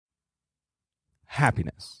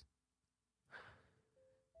happiness.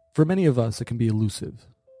 For many of us, it can be elusive.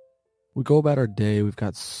 We go about our day, we've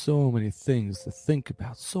got so many things to think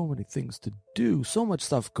about, so many things to do, so much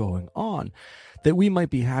stuff going on that we might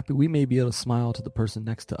be happy. We may be able to smile to the person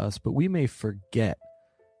next to us, but we may forget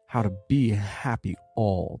how to be happy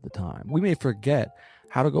all the time. We may forget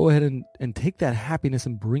how to go ahead and take that happiness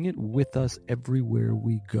and bring it with us everywhere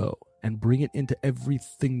we go and bring it into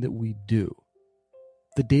everything that we do.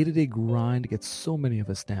 The day-to-day grind gets so many of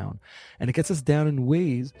us down, and it gets us down in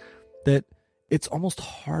ways that it's almost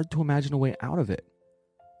hard to imagine a way out of it.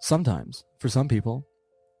 Sometimes, for some people.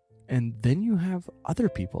 And then you have other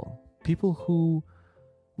people who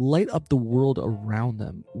light up the world around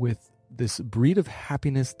them with this breed of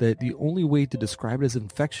happiness that the only way to describe it is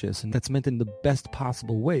infectious, and that's meant in the best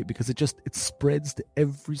possible way because it spreads to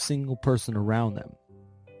every single person around them.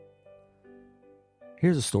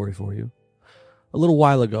 Here's a story for you. A little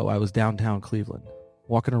while ago, I was downtown Cleveland,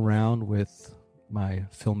 walking around with my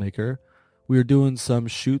filmmaker. We were doing some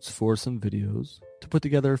shoots for some videos to put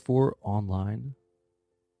together for online.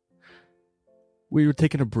 We were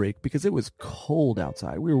taking a break because it was cold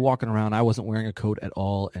outside. We were walking around. I wasn't wearing a coat at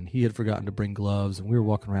all, and he had forgotten to bring gloves, and we were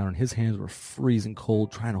walking around, and his hands were freezing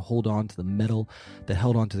cold, trying to hold on to the metal that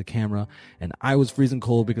held onto the camera, and I was freezing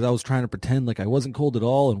cold because I was trying to pretend like I wasn't cold at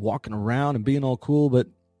all and walking around and being all cool, but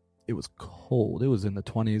it was cold. It was in the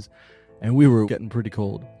 20s, and we were getting pretty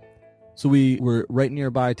cold. So we were right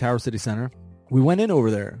nearby Tower City Center. We went in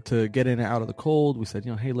over there to get in and out of the cold. We said,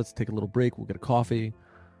 hey, let's take a little break. We'll get a coffee.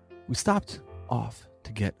 We stopped off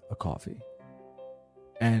to get a coffee.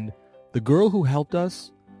 And the girl who helped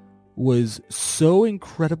us was so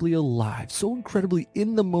incredibly alive, so incredibly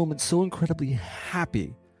in the moment, so incredibly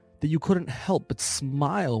happy that you couldn't help but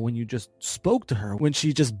smile when you just spoke to her, when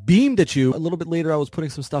she just beamed at you. A little bit later, I was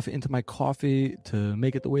putting some stuff into my coffee to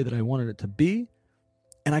make it the way that I wanted it to be.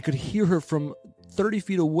 And I could hear her from 30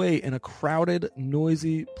 feet away in a crowded,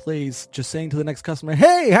 noisy place just saying to the next customer,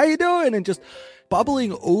 hey, how you doing? And just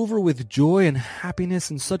bubbling over with joy and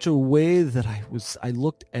happiness in such a way that I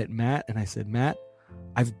looked at Matt and I said, Matt,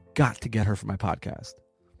 I've got to get her for my podcast.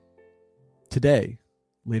 Today,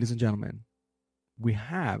 ladies and gentlemen, we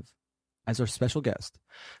have as our special guest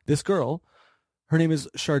this girl. Her name is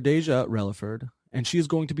Shardasia Relaford, and she is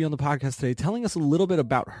going to be on the podcast today telling us a little bit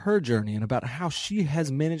about her journey and about how she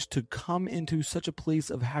has managed to come into such a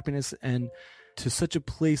place of happiness and to such a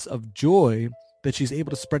place of joy that she's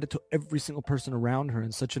able to spread it to every single person around her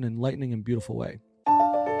in such an enlightening and beautiful way.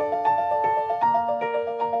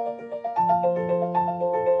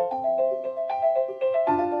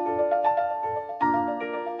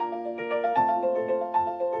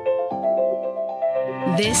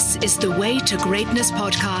 This is the Way to Greatness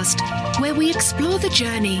podcast, where we explore the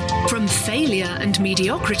journey from failure and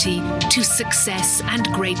mediocrity to success and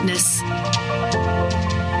greatness.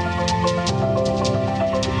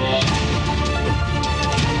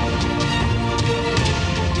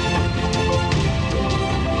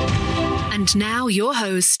 And now your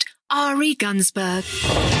host, Ari Gunsberg.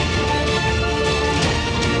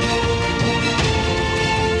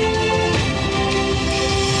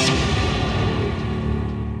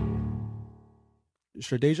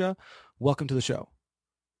 Shardasia, welcome to the show.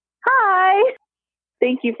 Hi.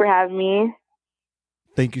 Thank you for having me.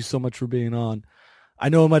 Thank you so much for being on. I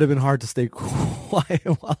know it might have been hard to stay quiet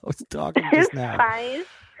while I was talking just now. It's fine.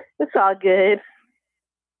 It's all good.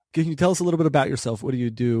 Can you tell us a little bit about yourself? What do you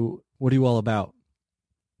do? What are you all about?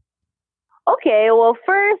 Okay, well,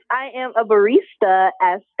 first, I am a barista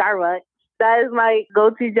at Starbucks. That is my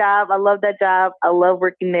go-to job. I love that job. I love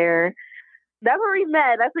working there. That's where we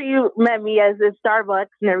met. That's where you met me, as at Starbucks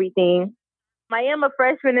and everything. I am a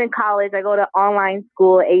freshman in college. I go to online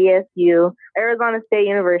school, ASU, Arizona State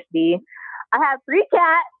University. I have 3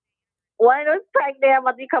 cats. One was pregnant. I'm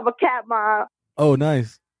about to become a cat mom. Oh,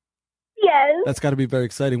 nice. Yes. That's got to be very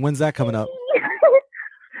exciting. When's that coming up?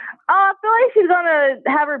 I feel like she's going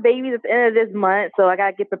to have her baby at the end of this month, so I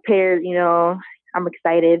got to get prepared, I'm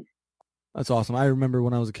excited. That's awesome. I remember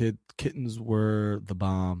when I was a kid, kittens were the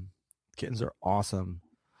bomb. Kittens are awesome.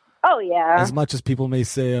 Oh, yeah. As much as people may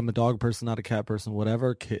say I'm a dog person, not a cat person,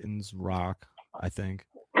 whatever, kittens rock, I think.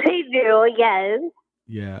 They do, yes.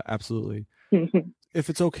 Yeah, absolutely. If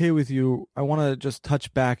it's okay with you, I want to just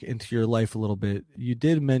touch back into your life a little bit. You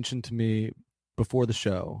did mention to me before the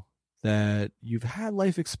show that you've had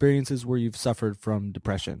life experiences where you've suffered from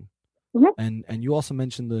depression. Mm-hmm. And you also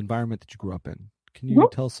mentioned the environment that you grew up in. Can you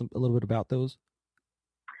tell us a little bit about those?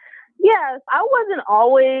 Yes, I wasn't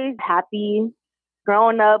always happy.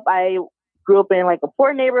 Growing up, I grew up in like a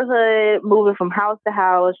poor neighborhood, moving from house to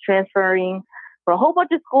house, transferring from a whole bunch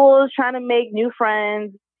of schools, trying to make new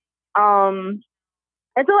friends. And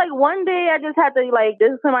so like one day I just had to like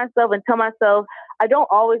discipline myself and tell myself I don't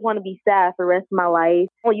always want to be sad for the rest of my life.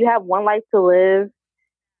 When you have one life to live,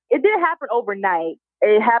 it didn't happen overnight.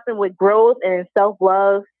 It happened with growth and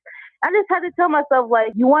self-love. I just had to tell myself,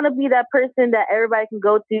 like, you want to be that person that everybody can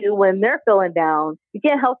go to when they're feeling down. You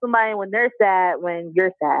can't help somebody when they're sad when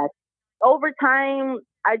you're sad. Over time,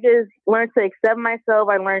 I just learned to accept myself.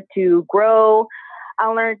 I learned to grow. I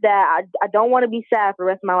learned that I don't want to be sad for the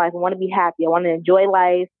rest of my life. I want to be happy. I want to enjoy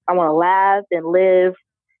life. I want to laugh and live.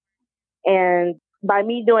 And by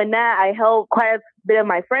me doing that, I helped quite a bit of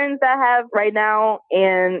my friends that I have right now.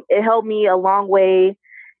 And it helped me a long way.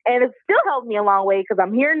 And it still helped me a long way because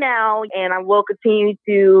I'm here now and I will continue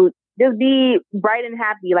to just be bright and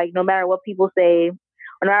happy. Like no matter what people say,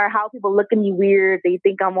 no matter how people look at me weird, they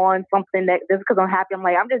think I'm on something that just because I'm happy. I'm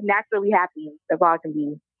like, I'm just naturally happy. That's all I can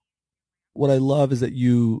be. What I love is that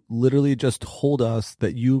you literally just told us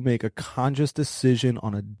that you make a conscious decision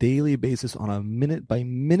on a daily basis, on a minute by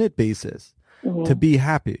minute basis to be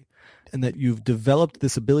happy. And that you've developed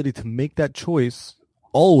this ability to make that choice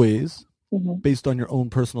always based on your own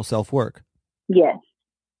personal self-work. Yes.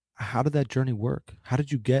 How did that journey work? How did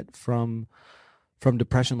you get from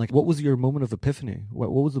depression? Like, what was your moment of epiphany?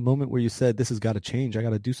 What was the moment where you said, this has got to change? I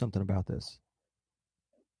got to do something about this.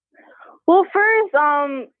 Well, first,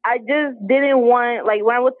 I just didn't want, like,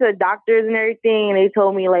 when I went to the doctors and everything, and they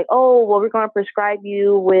told me, like, oh, well, we're going to prescribe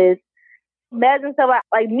you with meds and stuff.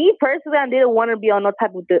 Like, me personally, I didn't want to be on no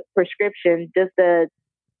type of prescription just to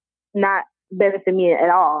not benefit me at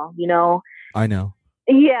all, you know? I know.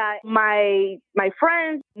 Yeah, my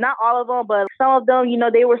friends, not all of them, but some of them, you know,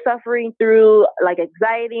 they were suffering through, like,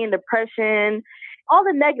 anxiety and depression, all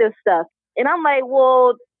the negative stuff. And I'm like,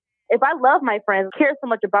 well, if I love my friends, care so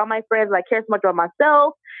much about my friends, I care so much about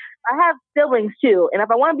myself, I have siblings too. And if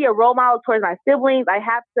I want to be a role model towards my siblings, I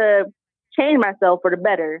have to change myself for the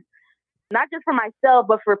better. Not just for myself,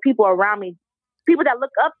 but for people around me, people that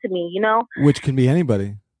look up to me, you know? Which can be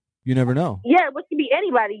anybody. You never know. Yeah, which can be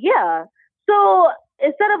anybody, yeah. So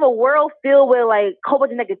instead of a world filled with like a whole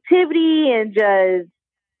bunch of negativity and just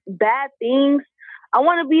bad things, I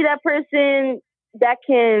want to be that person that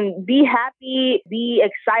can be happy, be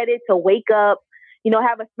excited to wake up, you know,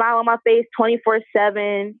 have a smile on my face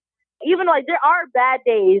 24/7. Even though, like, there are bad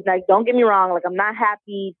days, like, don't get me wrong, like, I'm not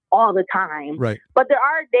happy all the time. Right. But there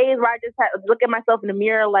are days where I just have to look at myself in the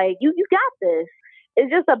mirror like, you got this. It's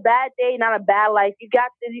just a bad day, not a bad life. You got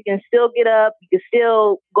this. You can still get up. You can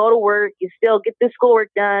still go to work. You still get the schoolwork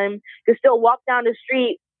done. You can still walk down the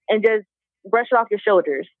street and just brush it off your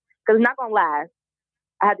shoulders because it's not going to last.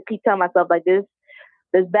 I had to keep telling myself like this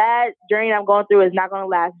bad journey I'm going through is not going to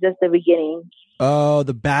last, just the beginning. Oh,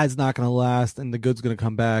 the bad's not going to last and the good's going to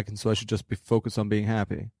come back. And so I should just be focused on being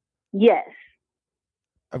happy. Yes.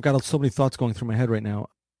 I've got so many thoughts going through my head right now.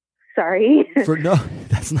 Sorry. No,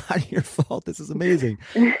 that's not your fault. This is amazing.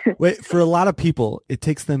 Wait, for a lot of people, it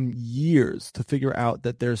takes them years to figure out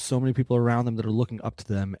that there's so many people around them that are looking up to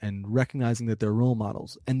them and recognizing that they're role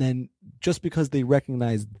models. And then just because they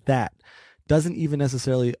recognize that doesn't even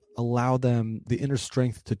necessarily allow them the inner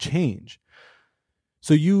strength to change.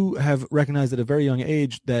 So you have recognized at a very young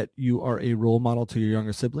age that you are a role model to your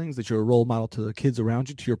younger siblings, that you're a role model to the kids around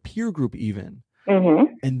you, to your peer group even.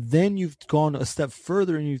 Mm-hmm. And then you've gone a step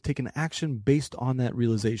further and you've taken action based on that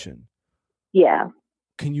realization. Yeah.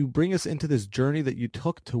 Can you bring us into this journey that you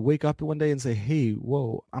took to wake up one day and say, hey,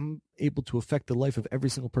 whoa, I'm able to affect the life of every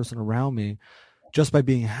single person around me just by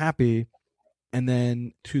being happy, and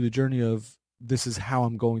then to the journey of this is how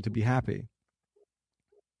I'm going to be happy?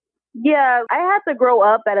 Yeah, I had to grow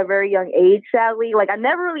up at a very young age, sadly. Like, I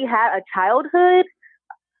never really had a childhood.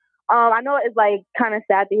 I know it's like kind of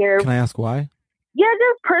sad to hear. Can I ask why? Yeah,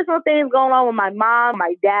 just personal things going on with my mom,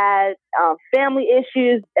 my dad, family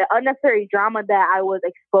issues, unnecessary drama that I was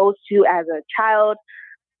exposed to as a child.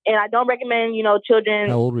 And I don't recommend, you know, children.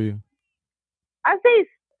 How old were you? I'd say it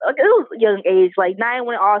was a young age, like 9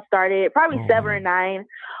 when it all started, probably 7 or 9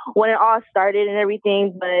 when it all started and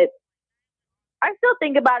everything. But I still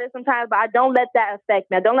think about it sometimes, but I don't let that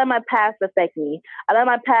affect me. I don't let my past affect me. I let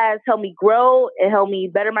my past help me grow and help me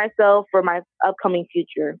better myself for my upcoming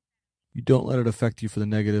future. You don't let it affect you for the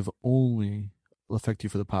negative, only affect you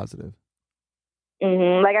for the positive.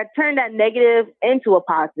 Mm-hmm. Like, I turned that negative into a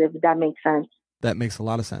positive, if that makes sense. That makes a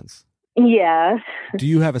lot of sense. Yeah. Do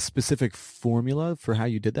you have a specific formula for how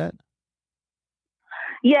you did that?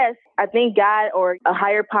 Yes. I think God or a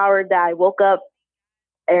higher power that I woke up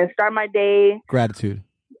and start my day. Gratitude.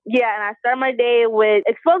 Yeah. And I start my day with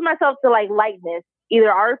expose myself to like lightness.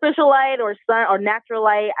 either artificial light or sun or natural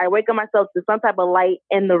light. I wake up myself to some type of light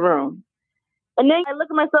in the room. And then I look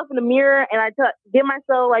at myself in the mirror and I give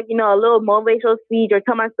myself like, a little motivational speech or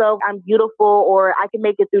tell myself I'm beautiful or I can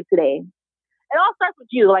make it through today. It all starts with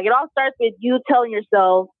you. Like it all starts with you telling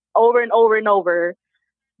yourself over and over and over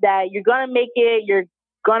that you're going to make it. You're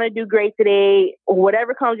going to do great today.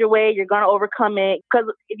 Whatever comes your way, you're going to overcome it. Because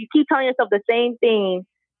if you keep telling yourself the same thing,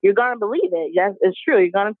 you're going to believe it. Yes, it's true. You're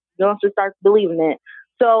going to start believing it.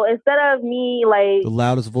 So instead of me like... The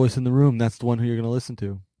loudest voice in the room, that's the one who you're going to listen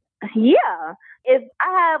to. Yeah. If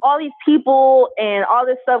I have all these people and all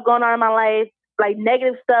this stuff going on in my life, like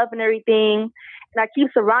negative stuff and everything, and I keep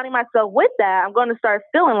surrounding myself with that, I'm going to start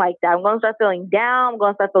feeling like that. I'm going to start feeling down. I'm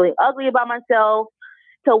going to start feeling ugly about myself.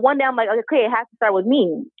 So one day I'm like, okay, it has to start with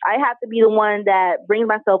me. I have to be the one that brings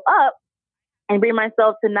myself up and bring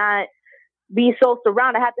myself to not be so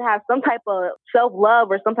surrounded. I have to have some type of self-love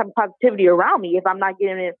or some type of positivity around me if I'm not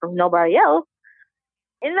getting it from nobody else.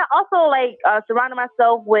 And I also like surrounding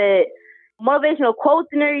myself with motivational quotes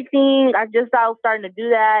and everything. I just started starting to do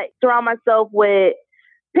that. Surround myself with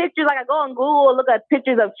pictures. Like I go on Google and look at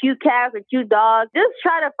pictures of cute cats or cute dogs. Just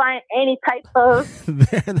try to find any type of...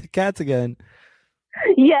 The cats again.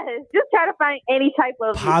 Yes, just try to find any type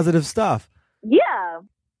of... Positive stuff. Yeah.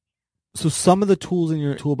 So some of the tools in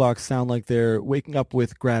your toolbox sound like they're waking up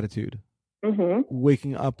with gratitude. Mm-hmm.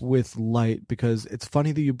 Waking up with light, because it's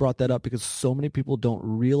funny that you brought that up because so many people don't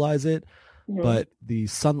realize it. Mm-hmm. But the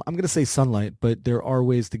sun, I'm going to say sunlight, but there are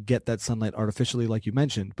ways to get that sunlight artificially, like you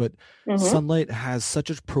mentioned. But sunlight has such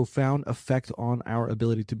a profound effect on our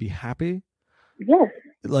ability to be happy. Yes.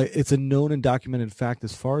 Like it's a known and documented fact,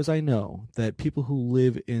 as far as I know, that people who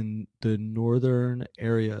live in the northern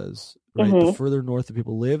areas, right, the further north that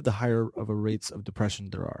people live, the higher of a rates of depression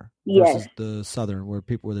there are versus the southern, where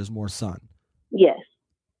there's more sun. Yes.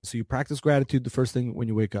 So you practice gratitude the first thing when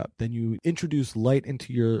you wake up. Then you introduce light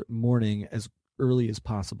into your morning as early as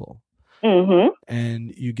possible. Mm-hmm.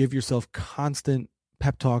 And you give yourself constant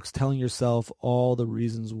pep talks, telling yourself all the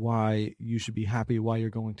reasons why you should be happy, why you're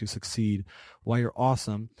going to succeed, why you're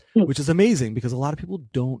awesome, which is amazing because a lot of people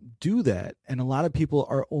don't do that. And a lot of people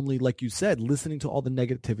are only, like you said, listening to all the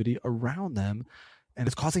negativity around them. And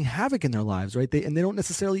it's causing havoc in their lives, right? They don't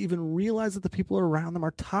necessarily even realize that the people around them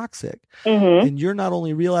are toxic. Mm-hmm. And you're not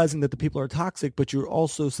only realizing that the people are toxic, but you're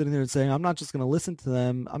also sitting there and saying, I'm not just going to listen to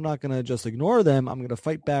them. I'm not going to just ignore them. I'm going to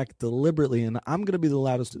fight back deliberately. And I'm going to be the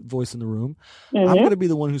loudest voice in the room. I'm going to be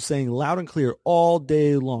the one who's saying loud and clear all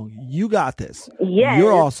day long, you got this. Yes.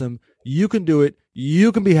 You're awesome. You can do it.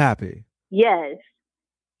 You can be happy. Yes.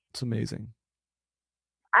 It's amazing.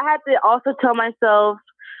 I had to also tell myself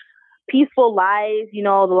peaceful lies, the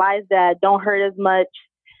lies that don't hurt as much.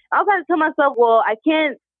 I also had to tell myself, well, I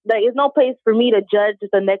can't, there's no place for me to judge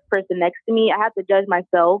the next person next to me. I have to judge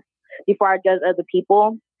myself before I judge other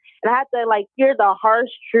people. And I have to hear the harsh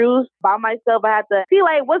truths about myself. I have to see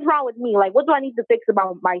what's wrong with me? What do I need to fix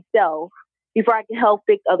about myself before I can help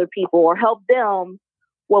fix other people or help them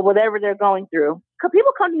with whatever they're going through? Because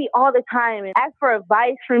people come to me all the time and ask for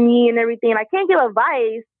advice from me and everything. And I can't give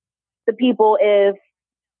advice to people if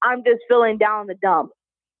I'm just feeling down in the dump.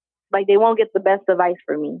 They won't get the best advice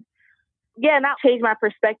from me. Yeah, and I'll change my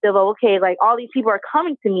perspective of, okay, all these people are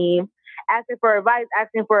coming to me, asking for advice,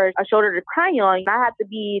 asking for a shoulder to cry on. And I have to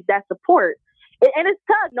be that support. And it's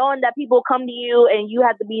tough knowing that people come to you and you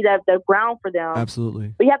have to be the ground for them.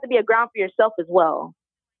 Absolutely. But you have to be a ground for yourself as well.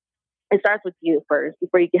 It starts with you first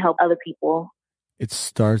before you can help other people. It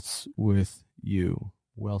starts with you.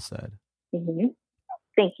 Well said. Mm-hmm.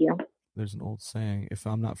 Thank you. There's an old saying, if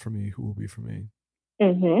I'm not for me, who will be for me?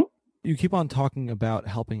 Mm-hmm. You keep on talking about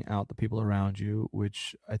helping out the people around you,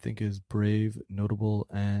 which I think is brave, notable,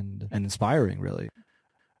 and inspiring, really.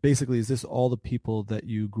 Basically, is this all the people that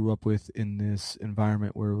you grew up with in this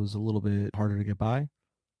environment where it was a little bit harder to get by?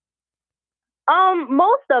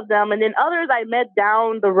 Most of them. And then others I met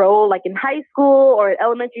down the road, in high school or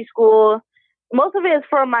elementary school. Most of it is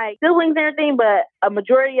for my siblings and everything, but a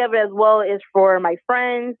majority of it as well is for my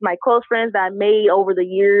friends, my close friends that I made over the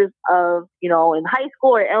years of, in high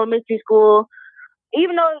school or elementary school.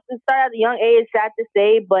 Even though it started at a young age, sad to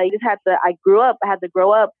say, but I had to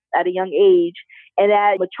grow up at a young age, and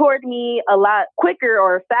that matured me a lot quicker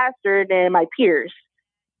or faster than my peers.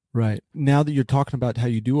 Right. Now that you're talking about how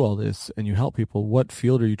you do all this and you help people, what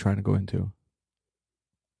field are you trying to go into?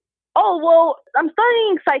 Oh, well, I'm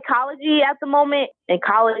studying psychology at the moment in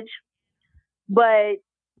college, but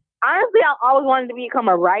honestly, I always wanted to become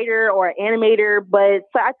a writer or an animator, but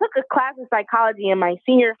so I took a class in psychology in my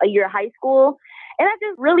senior year of high school, and that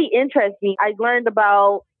just really interests me. I learned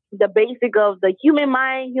about the basic of the human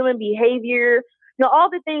mind, human behavior, all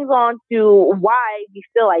the things on to why we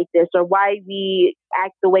feel like this or why we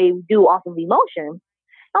act the way we do off of emotion.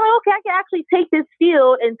 I'm like, okay, I can actually take this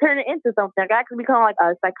field and turn it into something. I can actually become like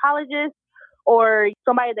a psychologist or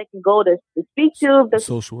somebody that can go to speak to. The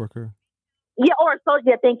social worker. Yeah,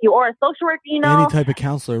 thank you. Or a social worker, Any type of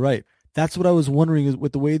counselor, right. That's what I was wondering is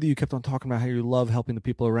with the way that you kept on talking about how you love helping the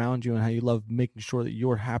people around you and how you love making sure that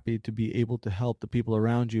you're happy to be able to help the people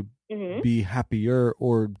around you be happier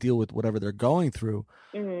or deal with whatever they're going through.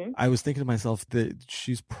 I was thinking to myself that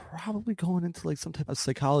she's probably going into like some type of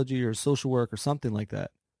psychology or social work or something like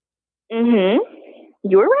that.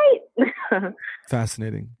 You're right.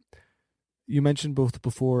 Fascinating. You mentioned both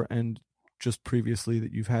before and just previously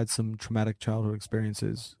that you've had some traumatic childhood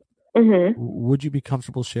experiences. Would you be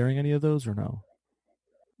comfortable sharing any of those or no?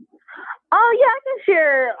 Oh, yeah, I can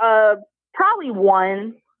share probably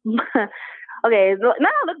one. Okay, now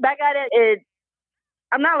I look back at it,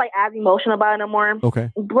 I'm not like as emotional about it no more. Okay.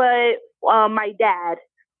 But my dad,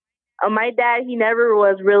 he never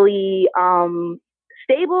was really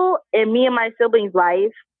stable in me and my siblings'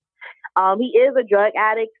 life. He is a drug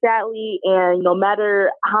addict, sadly, and no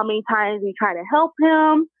matter how many times we try to help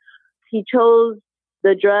him, he chose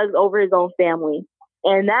the drugs over his own family.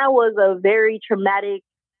 And that was a very traumatic,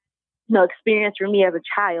 experience for me as a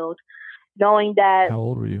child, knowing that. How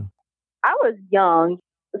old were you? I was young,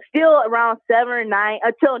 still around 7 or 9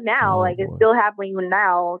 until now. It's still happening even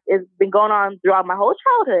now. It's been going on throughout my whole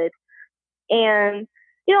childhood. And,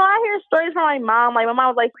 I hear stories from my mom. Like, my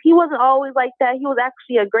mom was like, he wasn't always like that. He was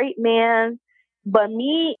actually a great man. But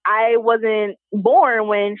me, I wasn't born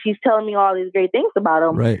when she's telling me all these great things about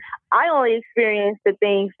him. Right. I only experienced the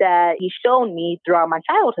things that he showed me throughout my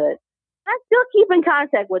childhood. I still keep in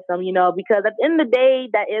contact with him, because at the end of the day,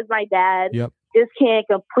 that is my dad. Yep. Just can't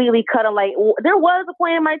completely cut him. Like, there was a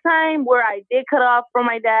point in my time where I did cut off from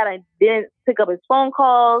my dad. I didn't pick up his phone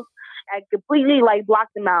calls. I completely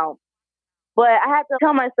blocked him out. But I had to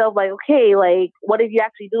tell myself, okay, what if you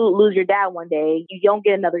actually do lose your dad one day? You don't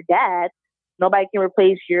get another dad. Nobody can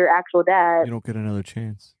replace your actual dad. You don't get another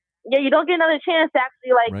chance. Yeah, you don't get another chance to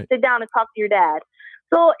actually sit down and talk to your dad.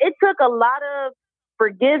 So it took a lot of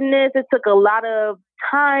forgiveness. It took a lot of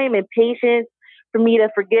time and patience for me to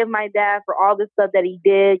forgive my dad for all the stuff that he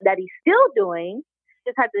did, that he's still doing.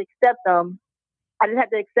 Just had to accept them. I just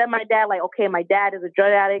had to accept my dad. Okay, my dad is a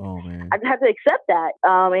drug addict. Oh, man. I just had to accept that.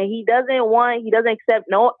 And he doesn't accept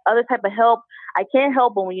no other type of help. I can't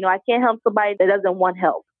help him. I can't help somebody that doesn't want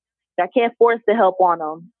help. I can't force the help on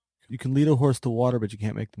them. You can lead a horse to water, but you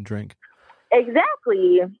can't make them drink.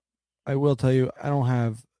 Exactly. I will tell you, I don't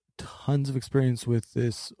have tons of experience with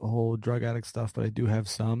this whole drug addict stuff, but I do have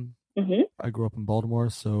some. I grew up in Baltimore,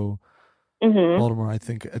 so Baltimore, I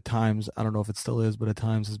think at times, I don't know if it still is, but at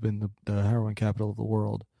times has been the heroin capital of the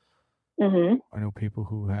world. I know people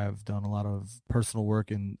who have done a lot of personal work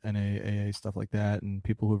in AA, stuff like that, and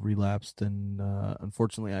people who have relapsed. And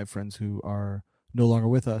unfortunately, I have friends who are no longer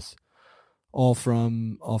with us, all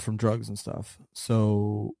from drugs and stuff.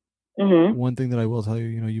 So one thing that I will tell you,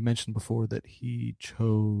 you mentioned before that he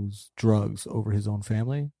chose drugs over his own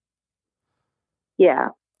family. Yeah.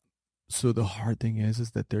 So the hard thing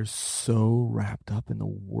is that they're so wrapped up in the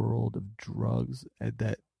world of drugs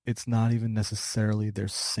that it's not even necessarily their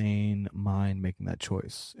sane mind making that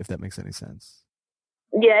choice, if that makes any sense.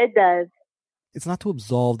 Yeah, it does. It's not to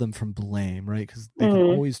absolve them from blame, right? Because they can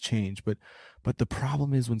always change. But the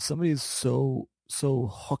problem is when somebody is so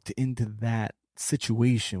hooked into that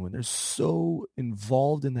situation, when they're so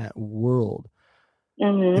involved in that world,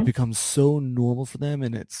 it becomes so normal for them,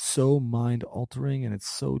 and it's so mind altering, and it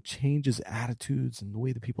so changes attitudes and the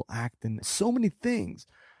way that people act and so many things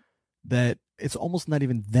that it's almost not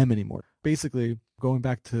even them anymore. Basically, going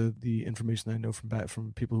back to the information that I know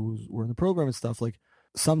from people who were in the program and stuff,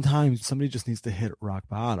 sometimes somebody just needs to hit rock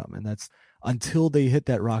bottom, and that's until they hit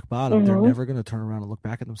that rock bottom, they're never going to turn around and look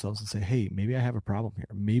back at themselves and say, hey, maybe I have a problem here.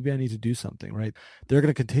 Maybe I need to do something, right? They're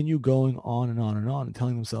going to continue going on and on and on and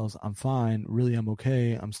telling themselves, I'm fine. Really, I'm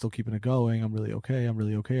okay. I'm still keeping it going. I'm really okay. I'm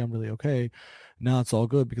really okay. I'm really okay. Now it's all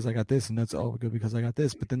good because I got this, and that's all good because I got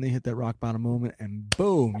this. But then they hit that rock bottom moment, and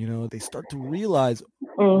boom, they start to realize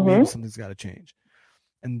maybe something's got to change.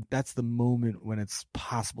 And that's the moment when it's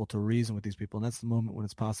possible to reason with these people. And that's the moment when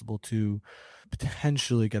it's possible to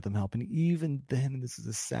potentially get them help. And even then, and this is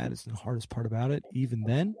the saddest and hardest part about it, even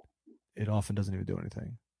then, it often doesn't even do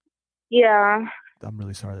anything. Yeah. I'm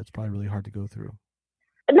really sorry. That's probably really hard to go through.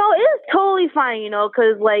 No, it's totally fine,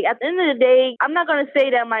 because at the end of the day, I'm not going to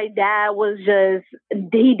say that my dad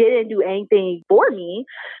he didn't do anything for me.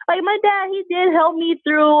 My dad, he did help me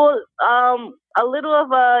through a little of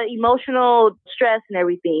emotional stress and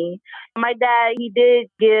everything. My dad, he did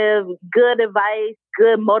give good advice,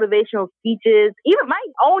 good motivational speeches. Even my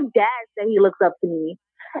own dad said he looks up to me.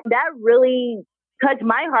 That really touched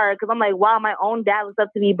my heart because I'm like, wow, my own dad looks up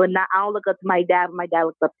to me, but not I don't look up to my dad, but my dad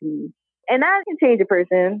looks up to me. And that can change a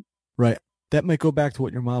person. Right. That might go back to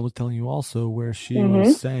what your mom was telling you also, where she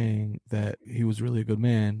was saying that he was really a good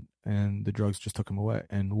man and the drugs just took him away.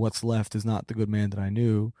 And what's left is not the good man that I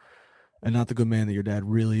knew and not the good man that your dad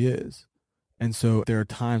really is. And so there are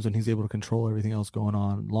times when he's able to control everything else going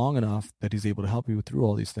on long enough that he's able to help you through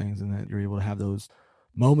all these things, and that you're able to have those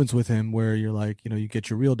moments with him where you're like, you get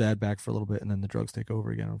your real dad back for a little bit and then the drugs take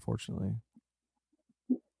over again, unfortunately.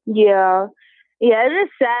 Yeah. Yeah, it is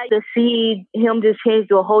sad to see him just change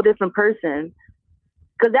to a whole different person.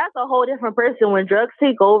 Because that's a whole different person. When drugs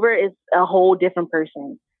take over, it's a whole different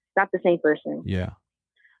person. Not the same person. Yeah.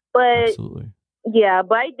 But absolutely. Yeah,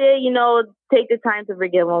 but I did, take the time to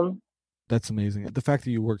forgive him. That's amazing. The fact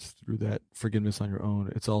that you worked through that forgiveness on your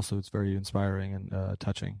own, it's very inspiring and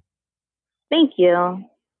touching. Thank you.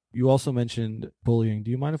 You also mentioned bullying. Do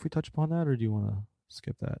you mind if we touch upon that, or do you want to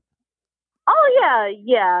skip that? Oh,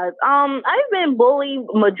 yeah. I've been bullied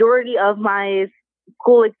majority of my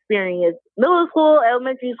school experience. Middle school,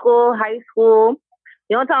 elementary school, high school.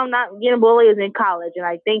 The only time I'm not getting bullied is in college, and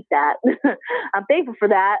I think that. I'm thankful for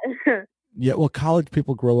that. Yeah, well, college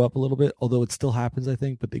people grow up a little bit, although it still happens, I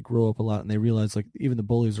think, but they grow up a lot and they realize, like, even the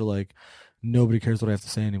bullies are like, nobody cares what I have to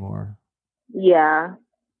say anymore. Yeah.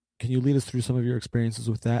 Can you lead us through some of your experiences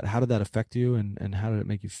with that? How did that affect you, and how did it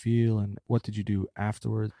make you feel, and what did you do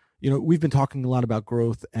afterwards? We've been talking a lot about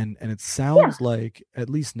growth, and it sounds like, at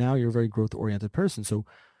least now, you're a very growth-oriented person. So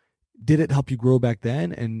did it help you grow back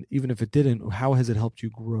then? And even if it didn't, how has it helped you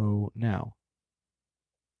grow now?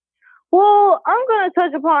 Well, I'm going to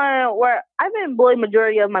touch upon where I've been bullied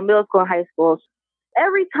majority of my middle school and high school.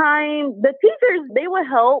 Every time, the teachers, they would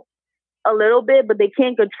help a little bit, but they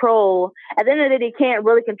can't control. At the end of the day, they can't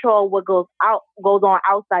really control what goes on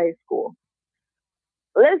outside of school.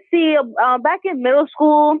 Let's see, back in middle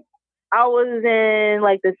school, I was in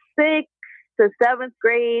like the 6th to 7th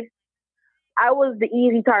grade. I was the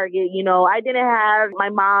easy target. My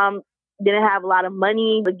mom didn't have a lot of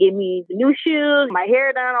money to give me the new shoes, my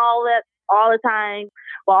hair done, all the time.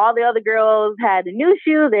 While all the other girls had the new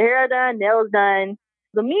shoes, their hair done, nails done.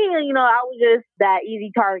 But me, I was just that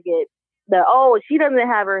easy target. She doesn't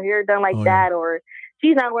have her hair done like that, or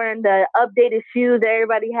she's not wearing the updated shoes that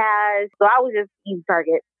everybody has. So I was just easy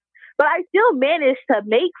target. But I still managed to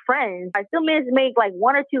make friends. I still managed to make like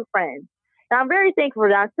 1 or 2 friends. And I'm very thankful for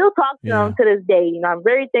them. I still talk to them to this day. I'm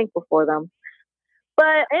very thankful for them. But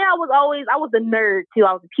I was a nerd too.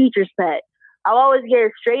 I was a teacher's pet. I always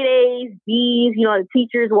get straight A's, B's. The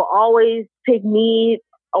teachers will always pick me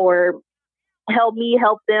or help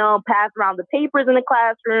them pass around the papers in the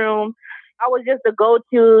classroom. I was just the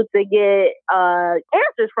go-to to get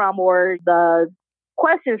answers from or the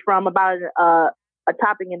questions from about a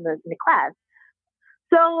topic in the class.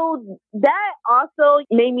 So that also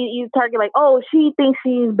made me easy target. Like, she thinks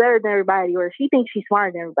she's better than everybody, or she thinks she's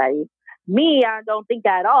smarter than everybody. Me, I don't think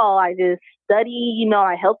that at all. I just study,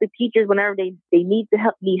 I help the teachers whenever they need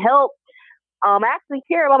help. I actually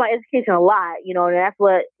care about my education a lot, and that's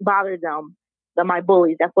what bothers them. My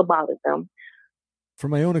bullies, that's what bothers them.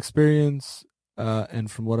 From my own experience,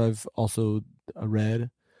 and from what I've also read,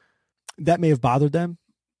 that may have bothered them.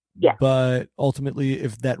 Yeah. But ultimately,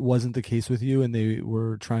 if that wasn't the case with you and they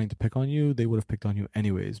were trying to pick on you, they would have picked on you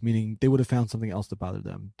anyways, meaning they would have found something else that bothered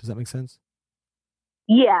them. Does that make sense?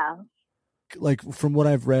 Yeah. Like, from what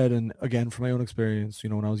I've read, and again, from my own experience,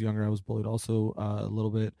 when I was younger, I was bullied also a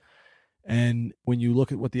little bit. And when you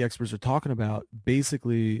look at what the experts are talking about,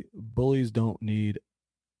 basically, bullies don't need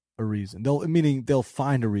a reason. They'll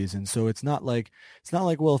find a reason. So it's not like,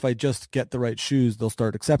 well, if I just get the right shoes, they'll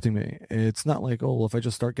start accepting me. It's not like, well, if I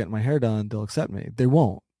just start getting my hair done, they'll accept me. They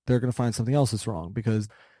won't. They're going to find something else that's wrong, because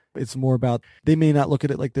it's more about, they may not look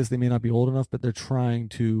at it like this. They may not be old enough, but they're trying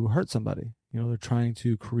to hurt somebody. They're trying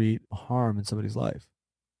to create harm in somebody's life.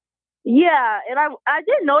 Yeah, and I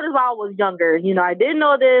didn't know this while I was younger. I didn't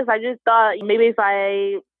know this. I just thought maybe if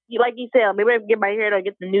like you said, maybe if I get my hair done,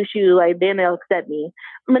 get the new shoes, like, then they'll accept me.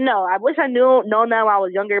 But no, I wish I known that when I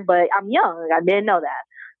was younger, but I'm young. I didn't know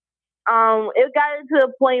that. It got into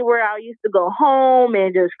a point where I used to go home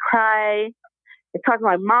and just cry and talk to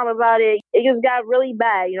my mom about it. It just got really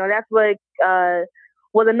bad. That's what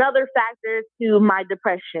was another factor to my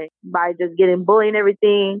depression, by just getting bullied and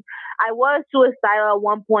everything. I was suicidal at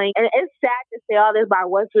one point, and it's sad to say all this, but I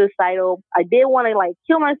was suicidal. I did want to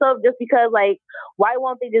kill myself just because, why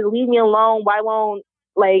won't they just leave me alone? Why won't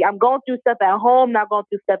Like, I'm going through stuff at home, not going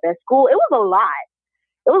through stuff at school. It was a lot.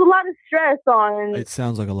 It was a lot of stress on... It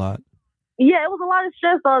sounds like a lot. Yeah, it was a lot of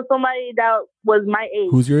stress on somebody that was my age.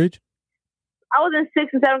 Who's your age? I was in 6th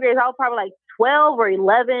and 7th grade. So I was probably like 12 or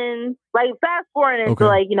 11. Like, fast forwarding into,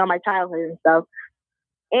 like, you know, my childhood and stuff.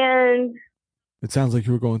 And... It sounds like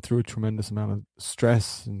you were going through a tremendous amount of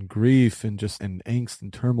stress and grief and angst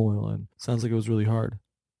and turmoil. And it sounds like it was really hard.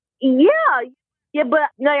 Yeah, but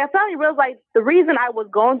you know, I finally realized like the reason I was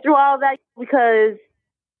going through all that because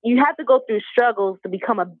you have to go through struggles to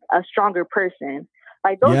become a stronger person.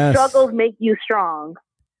 Like those struggles make you strong.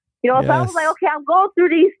 You know, so I was like, okay, I'm going through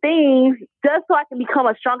these things just so I can become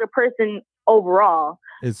a stronger person overall.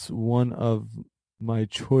 It's one of my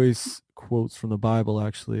choice quotes from the Bible,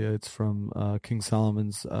 actually. It's from King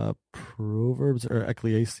Solomon's Proverbs or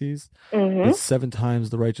Ecclesiastes. It's 7 times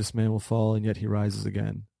the righteous man will fall and yet he rises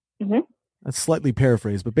again. That's slightly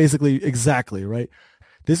paraphrased, but basically exactly, right?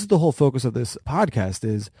 This is the whole focus of this podcast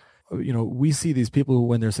is, you know, we see these people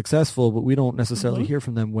when they're successful, but we don't necessarily hear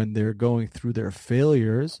from them when they're going through their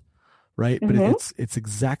failures, right? But it's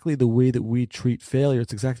exactly the way that we treat failure.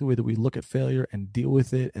 It's exactly the way that we look at failure and deal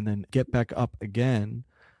with it and then get back up again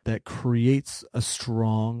that creates a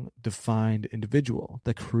strong, defined individual,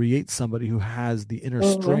 that creates somebody who has the inner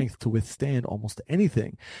strength to withstand almost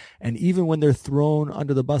anything. And even when they're thrown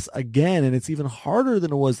under the bus again, and it's even harder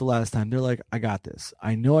than it was the last time, they're like, I got this.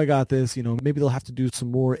 I know I got this. You know, maybe they'll have to do some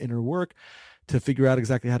more inner work to figure out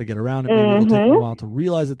exactly how to get around it. Maybe it'll take them a while to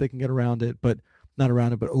realize that they can get around it, but not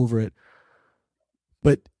around it, but over it.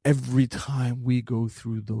 But every time we go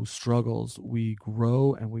through those struggles, we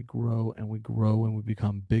grow and we grow and we grow and we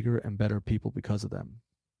become bigger and better people because of them.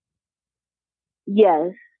 Yes.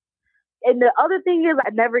 And the other thing is I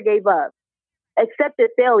never gave up. Accepted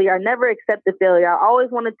failure. I never accepted failure. I always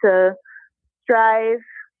wanted to strive.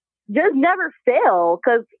 Just never fail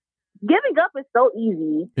because giving up is so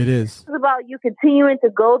easy. It is. It's about you continuing to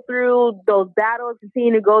go through those battles,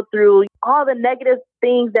 continuing to go through all the negative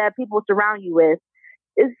things that people surround you with.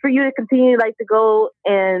 It's for you to continue like to go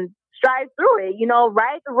and strive through it, you know,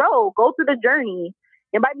 ride the road, go through the journey.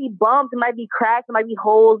 It might be bumps, it might be cracks, it might be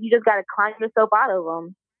holes. You just got to climb yourself out of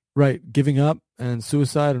them. Right. Giving up and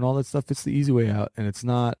suicide and all that stuff, it's the easy way out. And it's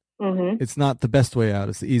not the best way out.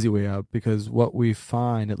 It's the easy way out because what we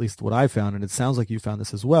find, at least what I found, and it sounds like you found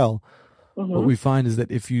this as well, what we find is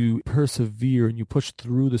that if you persevere and you push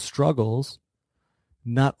through the struggles,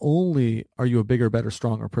 not only are you a bigger, better,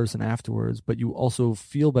 stronger person afterwards, but you also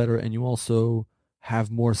feel better and you also have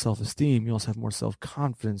more self-esteem. You also have more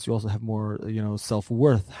self-confidence. You also have more, you know,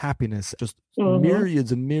 self-worth, happiness, just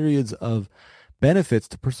myriads and myriads of benefits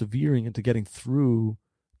to persevering and to getting through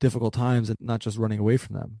difficult times and not just running away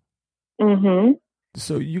from them.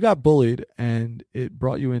 So you got bullied and it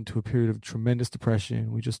brought you into a period of tremendous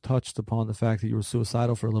depression. We just touched upon the fact that you were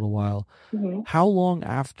suicidal for a little while. How long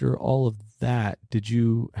after all of that did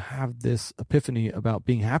you have this epiphany about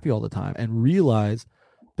being happy all the time and realize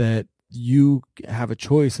that you have a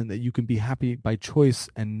choice and that you can be happy by choice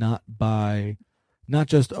and not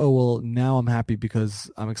just, oh, well, now I'm happy because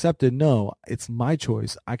I'm accepted. No, it's my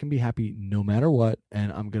choice. I can be happy no matter what,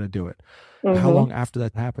 and I'm going to do it. How long after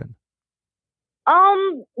that happened?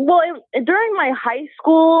 Well, during my high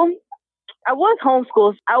school, I was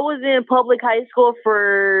homeschooled. I was in public high school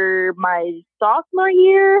for my sophomore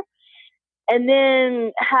year. And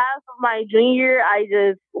then half of my junior year, I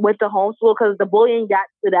just went to homeschool because the bullying got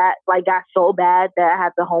so bad that I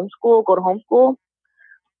had to go to homeschool.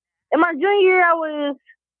 In my junior year, I was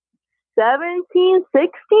 17, 16,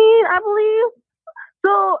 I believe.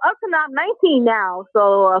 So up to now, I'm 19 now.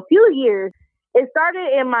 So a few years. It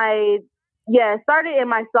started in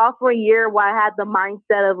my sophomore year where I had the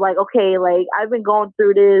mindset of like, okay, like I've been going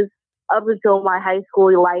through this up until my high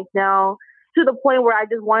school life now, to the point where I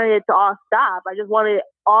just wanted it to all stop. I just wanted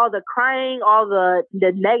all the crying, all the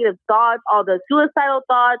negative thoughts, all the suicidal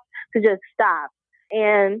thoughts to just stop.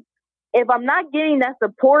 And if I'm not getting that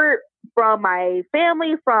support from my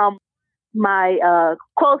family, from my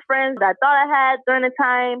close friends that I thought I had during the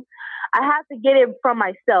time, I have to get it from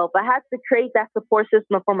myself. I have to create that support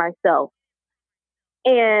system for myself.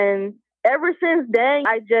 And ever since then,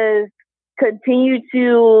 I just continue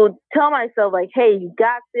to tell myself, like, hey, you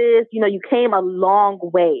got this. You know, you came a long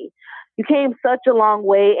way. You came such a long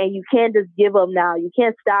way, and you can't just give up now. You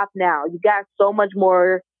can't stop now. You got so much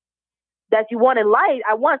more that you want in life.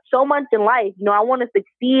 I want so much in life. You know, I want to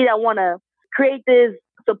succeed. I want to create this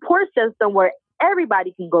support system where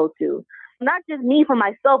everybody can go to. Not just me for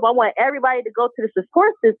myself. I want everybody to go to the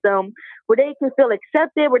support system where they can feel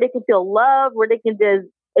accepted, where they can feel loved, where they can just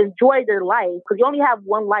enjoy their life. Because you only have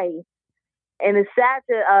one life. And it's sad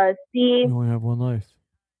to see. You only have one life.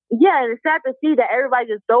 Yeah, and it's sad to see that everybody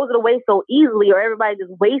just throws it away so easily, or everybody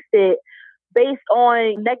just wastes it based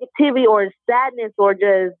on negativity or sadness or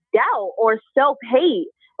just doubt or self-hate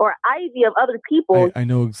or envy of other people. I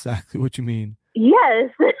know exactly what you mean. Yes.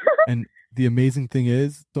 And the amazing thing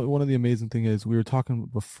is, one of the amazing thing is, we were talking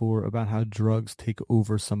before about how drugs take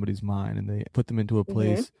over somebody's mind and they put them into a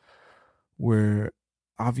place where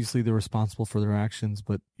obviously they're responsible for their actions,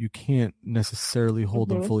 but you can't necessarily hold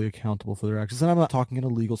them fully accountable for their actions. And I'm not talking in a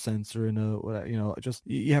legal sense or in a, just,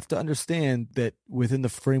 you have to understand that within the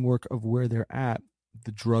framework of where they're at,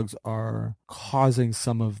 the drugs are causing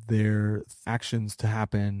some of their actions to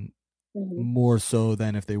happen more so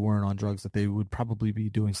than if they weren't on drugs, that they would probably be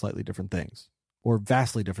doing slightly different things or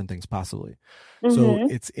vastly different things possibly. So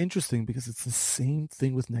it's interesting because it's the same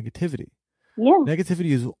thing with negativity. Yeah.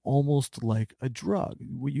 Negativity is almost like a drug.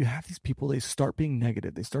 Where you have these people, they start being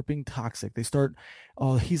negative, they start being toxic, they start,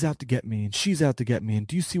 oh, he's out to get me and she's out to get me, and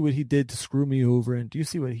do you see what he did to screw me over, and do you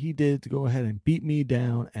see what he did to go ahead and beat me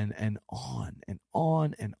down, and on and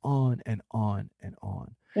on and on and on and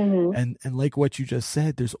on. And like what you just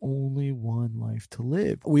said, there's only one life to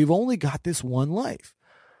live. We've only got this one life.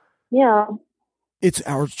 Yeah. It's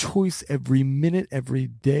our choice every minute, every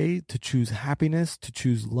day, to choose happiness, to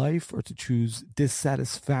choose life, or to choose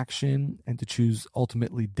dissatisfaction, and to choose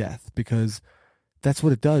ultimately death, because that's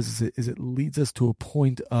what it does, is it leads us to a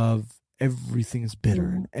point of everything is bitter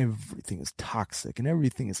and everything is toxic and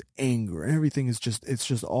everything is anger and everything is just, it's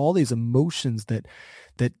just all these emotions that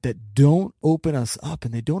don't open us up,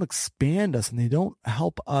 and they don't expand us, and they don't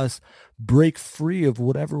help us break free of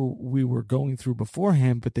whatever we were going through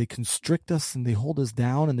beforehand, but they constrict us and they hold us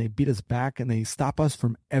down and they beat us back and they stop us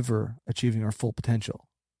from ever achieving our full potential.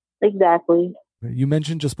 Exactly. You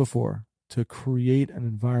mentioned just before, to create an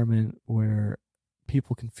environment where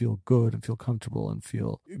people can feel good and feel comfortable and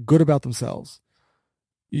feel good about themselves.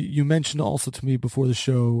 You mentioned also to me before the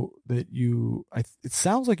show that it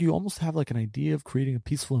sounds like you almost have like an idea of creating a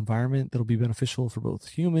peaceful environment that'll be beneficial for both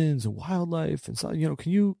humans and wildlife. And so, can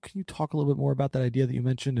you talk a little bit more about that idea that you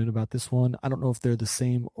mentioned and about this one? I don't know if they're the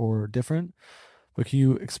same or different, but can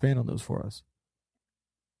you expand on those for us?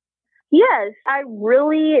 Yes, I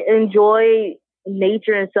really enjoy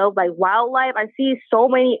nature and stuff, like wildlife. I see so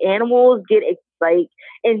many animals get like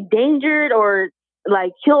endangered or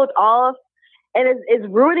like killed off, and it's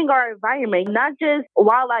ruining our environment. Not just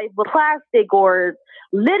wildlife, but plastic or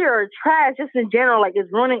litter or trash, just in general. Like,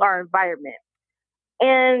 it's ruining our environment.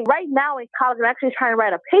 And right now in college, I'm actually trying to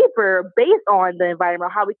write a paper based on the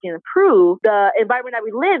environment, how we can improve the environment that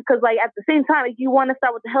we live. Because like at the same time, if you want to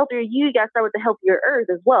start with the healthier you got to start with the healthier earth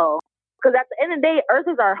as well. Because at the end of the day, Earth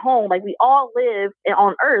is our home. Like, we all live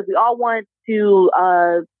on Earth. We all want to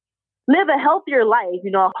live a healthier life.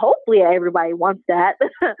 Hopefully everybody wants that.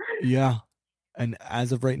 Yeah. And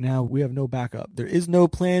as of right now, we have no backup. There is no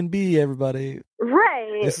plan B, everybody.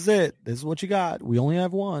 Right. This is it. This is what you got. We only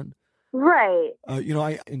have one. Right.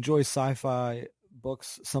 I enjoy sci-fi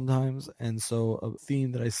books sometimes. And so a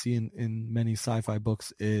theme that I see in many sci-fi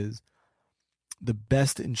books is the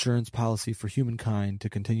best insurance policy for humankind to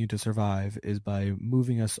continue to survive is by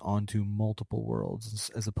moving us onto multiple worlds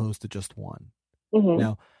as opposed to just one.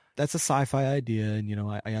 Now, that's a sci-fi idea,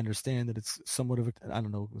 and I understand that it's somewhat of a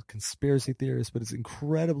conspiracy theorist, but it's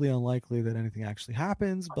incredibly unlikely that anything actually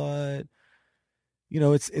happens. But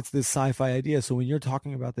it's this sci-fi idea. So when you're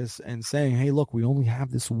talking about this and saying, hey, look, we only have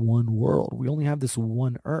this one world, we only have this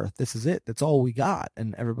one Earth, this is it, that's all we got,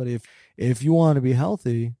 and everybody, if you want to be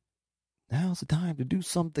healthy, now's the time to do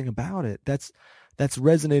something about it. That's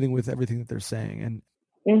resonating with everything that they're saying.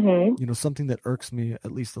 And something that irks me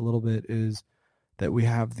at least a little bit is that we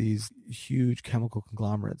have these huge chemical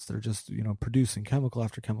conglomerates that are just, producing chemical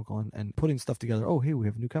after chemical and putting stuff together. Oh, hey, we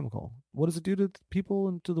have a new chemical. What does it do to people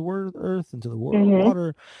and to the earth and to the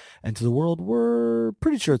water and to the world? We're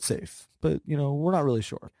pretty sure it's safe, but, we're not really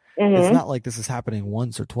sure. It's not like this is happening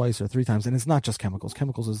once or twice or three times. And it's not just chemicals.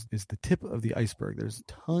 Chemicals is the tip of the iceberg. There's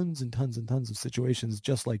tons and tons and tons of situations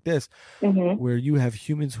just like this where you have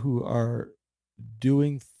humans who are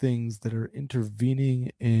doing things that are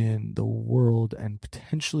intervening in the world and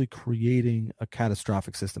potentially creating a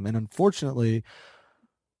catastrophic system. And unfortunately,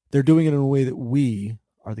 they're doing it in a way that we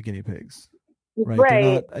are the guinea pigs.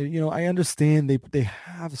 Right. They're not, I understand they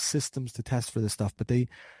have systems to test for this stuff, but they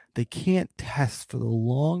can't test for the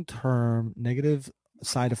long-term negative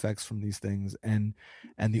side effects from these things. And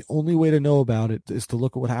the only way to know about it is to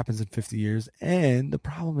look at what happens in 50 years. And the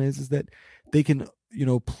problem is that they can,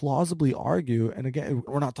 plausibly argue, and again,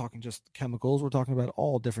 we're not talking just chemicals, we're talking about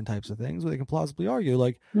all different types of things, where they can plausibly argue,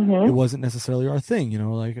 like, it wasn't necessarily our thing,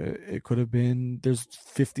 like it could have been, there's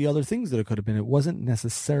 50 other things that it could have been. It wasn't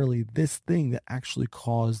necessarily this thing that actually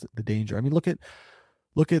caused the danger. I mean, look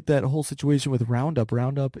at that whole situation with Roundup.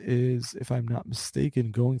 Roundup is, if I'm not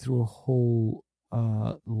mistaken, going through a whole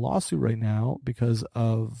lawsuit right now because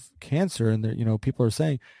of cancer, and people are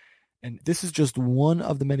saying, and this is just one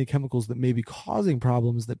of the many chemicals that may be causing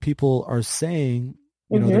problems that people are saying,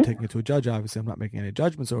 they're taking it to a judge. Obviously, I'm not making any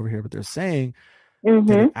judgments over here, but they're saying that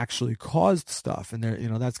it actually caused stuff, and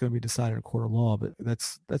that's going to be decided in a court of law. But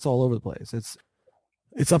that's all over the place.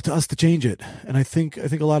 It's up to us to change it. And I think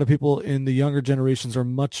a lot of people in the younger generations are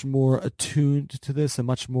much more attuned to this and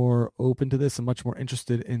much more open to this and much more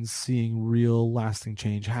interested in seeing real lasting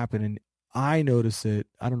change happen. And I notice it.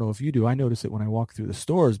 I don't know if you do. I notice it when I walk through the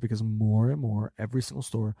stores, because more and more, every single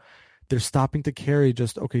store, they're stopping to carry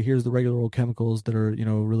just, okay, here's the regular old chemicals that are,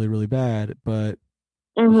 really, really bad. But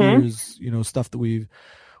here's, stuff that we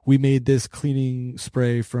made this cleaning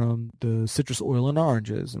spray from the citrus oil in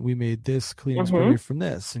oranges, and we made this cleaning spray from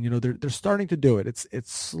this. And, they're starting to do it.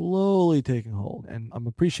 It's slowly taking hold, and I'm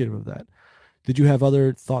appreciative of that. Did you have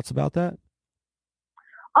other thoughts about that?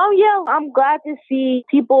 Oh, yeah. I'm glad to see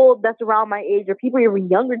people that's around my age or people even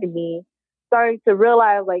younger than me starting to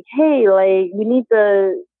realize, like, hey, like, we need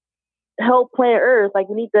to help planet Earth. Like,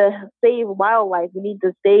 we need to save wildlife. We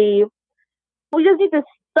just need to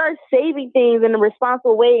start saving things in a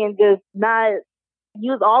responsible way and just not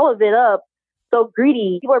use all of it up so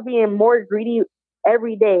greedy. People are being more greedy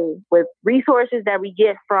every day with resources that we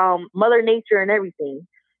get from Mother Nature and everything.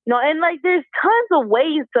 And like there's tons of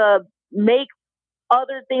ways to make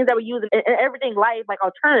other things that we use in everyday life, like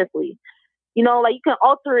alternatively. Like you can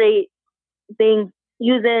alterate things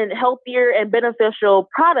using healthier and beneficial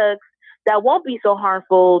products that won't be so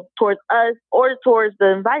harmful towards us or towards the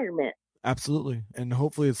environment. Absolutely. And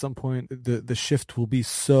hopefully at some point the shift will be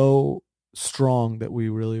so strong that we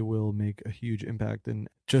really will make a huge impact and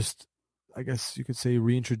just, I guess you could say,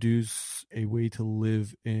 reintroduce a way to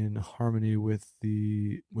live in harmony with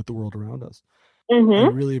the world around us. I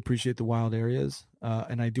really appreciate the wild areas.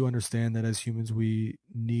 And I do understand that as humans, we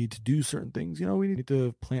need to do certain things. We need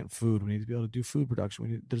to plant food. We need to be able to do food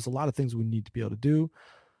production. There's a lot of things we need to be able to do.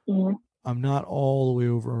 I'm not all the way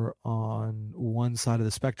over on one side of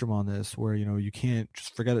the spectrum on this, where, you can't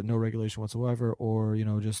just forget it, no regulation whatsoever, or,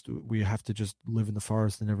 just we have to just live in the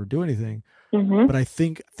forest and never do anything. But I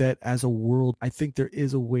think that as a world, I think there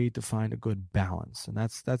is a way to find a good balance. And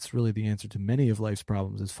that's really the answer to many of life's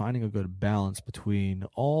problems, is finding a good balance between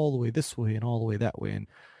all the way this way and all the way that way. And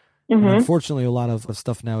unfortunately, a lot of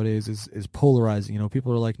stuff nowadays is polarizing.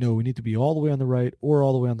 People are like, no, we need to be all the way on the right or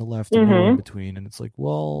all the way on the left and no in between. And it's like,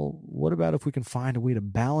 well, what about if we can find a way to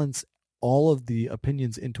balance all of the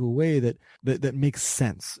opinions into a way that makes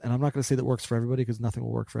sense? And I'm not going to say that works for everybody, because nothing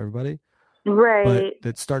will work for everybody. Right. But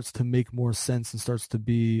that starts to make more sense and starts to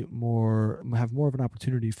have more of an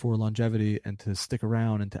opportunity for longevity and to stick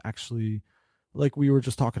around and to actually, like we were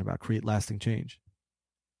just talking about, create lasting change.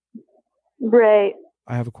 Right.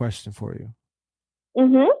 I have a question for you.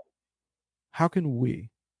 How can we,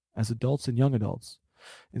 as adults and young adults,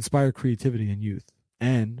 inspire creativity in youth?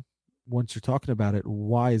 And once you're talking about it,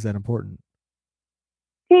 why is that important?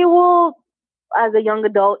 Okay, well, as a young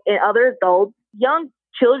adult and other adults, young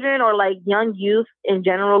children or like young youth in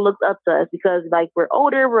general look up to us because like we're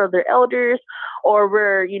older, we're their elders, or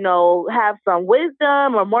we're, have some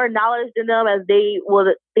wisdom or more knowledge than them as they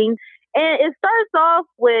will think. And it starts off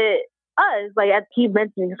with us, like as he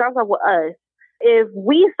mentioned, it starts off with us. If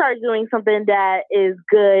we start doing something that is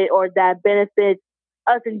good or that benefits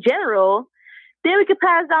us in general, then we could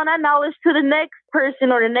pass down that knowledge to the next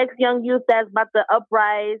person or the next young youth that's about to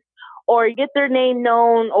uprise or get their name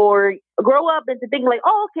known or grow up into thinking like,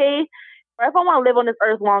 oh, okay, if I want to live on this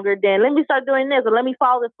earth longer, then let me start doing this, or let me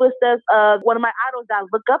follow the footsteps of one of my idols that I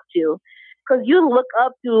look up to. Because you look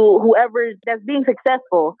up to whoever that's being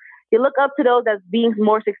successful. You look up to those that's being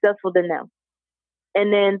more successful than them.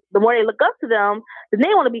 And then the more they look up to them, then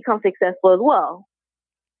they want to become successful as well.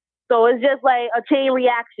 So it's just like a chain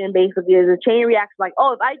reaction, basically. It's a chain reaction. Like,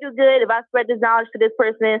 oh, if I do good, if I spread this knowledge to this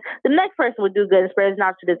person, the next person would do good and spread this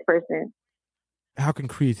knowledge to this person. How can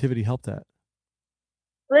creativity help that?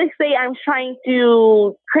 Let's say I'm trying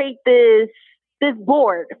to create this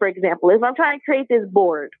board, for example. If I'm trying to create this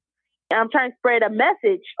board, and I'm trying to spread a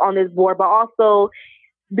message on this board, but also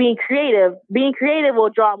being creative will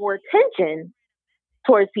draw more attention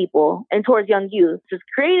towards people and towards young youth. Just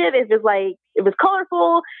creative, if it's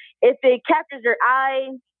colorful, if it captures your eye,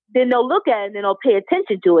 then they'll look at it and then they'll pay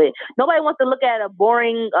attention to it. Nobody wants to look at a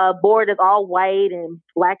boring board that's all white and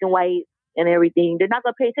black and white and everything. They're not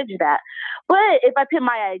going to pay attention to that. But if I put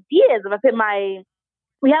my ideas,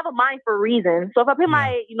 we have a mind for a reason. So if I put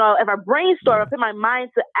if I brainstorm, I put my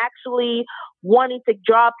mind to actually wanting to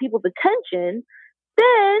draw people's attention,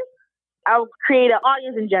 then I'll create an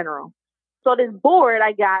audience in general. So this board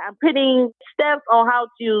I'm putting steps on how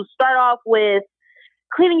to start off with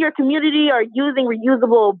cleaning your community or using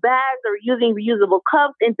reusable bags or using reusable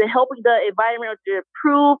cups into helping the environment to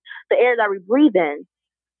improve the air that we breathe in.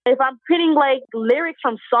 If I'm putting like lyrics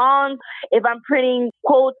from songs, if I'm putting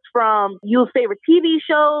quotes from your favorite TV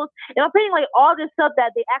shows, if I'm putting like all this stuff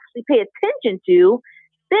that they actually pay attention to,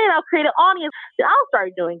 then I'll create an audience and I'll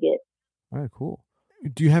start doing it. All right, cool.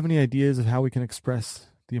 Do you have any ideas of how we can express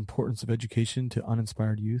the importance of education to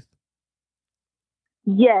uninspired youth?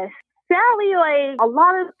 Yes. Sadly, like a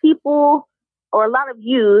lot of people or a lot of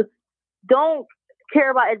youth don't care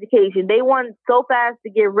about education. They want so fast to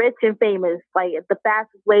get rich and famous, like the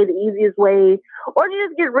fastest way, the easiest way, or to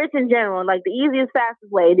just get rich in general, like the easiest,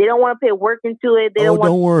 fastest way. They don't want to put work into it.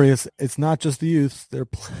 Don't worry. It's not just the youth. There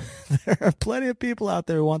are plenty of people out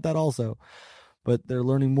there who want that also, but they're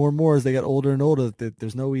learning more and more as they get older and older that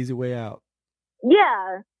there's no easy way out.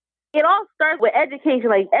 Yeah. It all starts with education.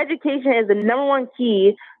 Like education is the number one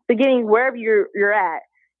key to getting wherever you're at.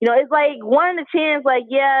 You know, it's like one in a chance, like,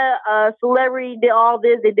 a celebrity did all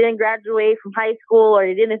this. They didn't graduate from high school or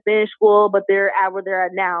they didn't finish school, but they're at where they're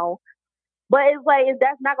at now. But it's like,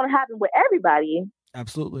 that's not going to happen with everybody.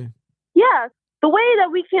 Absolutely. Yeah. The way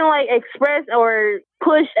that we can like express or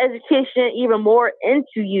push education even more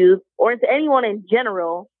into youth or into anyone in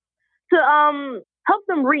general to help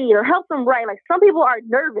them read or help them write. Like some people are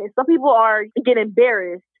nervous. Some people get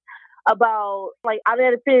embarrassed about like, I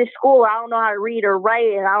didn't finish school. I don't know how to read or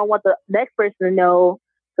write and I don't want the next person to know.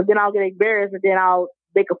 So then I'll get embarrassed and then I'll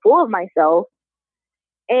make a fool of myself.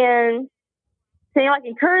 And saying like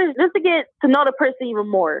encourage just to get to know the person even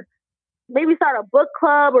more. Maybe start a book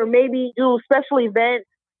club or maybe do special events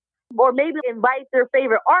or maybe invite their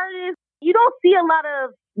favorite artists. You don't see a lot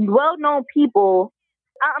of well-known people.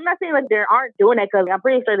 I'm not saying that they aren't doing it because I'm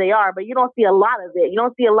pretty sure they are, but you don't see a lot of it. You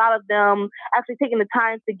don't see a lot of them actually taking the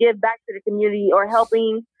time to give back to the community or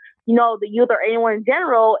helping, the youth or anyone in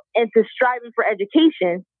general into striving for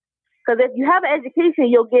education. Because if you have an education,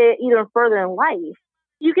 you'll get even further in life.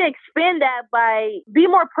 You can expand that by be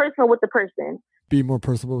more personal with the person. Be more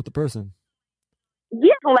personable with the person.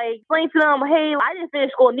 Yeah, like explain to them, hey, I didn't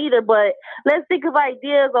finish school neither, but let's think of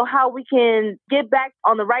ideas on how we can get back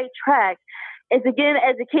on the right track and to get an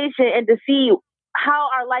education and to see how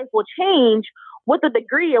our life will change with a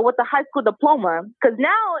degree or with a high school diploma. Because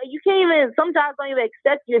now you can't even, some jobs don't even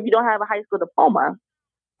accept you if you don't have a high school diploma.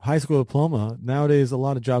 High school diploma? Nowadays, a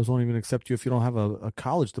lot of jobs won't even accept you if you don't have a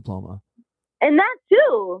college diploma. And that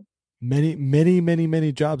too.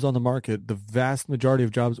 Many jobs on the market. The vast majority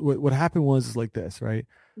of jobs. What happened was like this, right?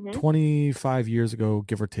 Mm-hmm. 25 years ago,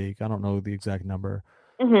 give or take. I don't know the exact number.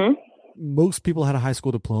 Mm-hmm. Most people had a high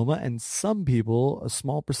school diploma and some people, a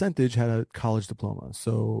small percentage, had a college diploma.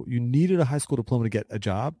 So you needed a high school diploma to get a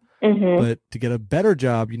job, but to get a better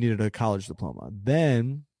job, you needed a college diploma.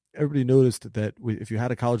 Then everybody noticed that if you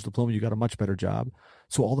had a college diploma, you got a much better job.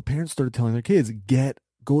 So all the parents started telling their kids,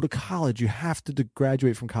 go to college. You have to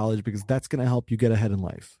graduate from college because that's going to help you get ahead in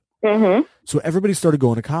life. Mm-hmm. So everybody started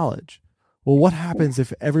going to college. Well, what happens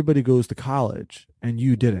if everybody goes to college and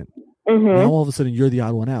you didn't? Mm-hmm. Now all of a sudden you're the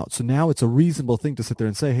odd one out. So now it's a reasonable thing to sit there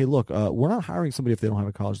and say, hey, look, we're not hiring somebody if they don't have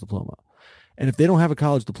a college diploma. And if they don't have a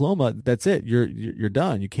college diploma, that's it. You're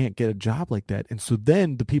done. You can't get a job like that. And so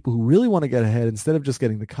then the people who really want to get ahead, instead of just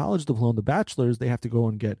getting the college diploma, the bachelor's, they have to go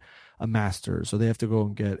and get a master's. So they have to go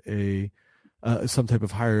and get some type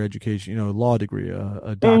of higher education, law degree,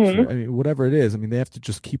 a doctorate, Mm-hmm. I mean, whatever it is. I mean, they have to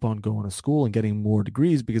just keep on going to school and getting more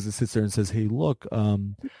degrees because it sits there and says, hey, look,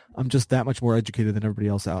 I'm just that much more educated than everybody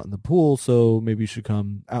else out in the pool. So maybe you should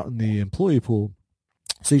come out in the employee pool.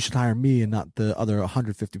 So you should hire me and not the other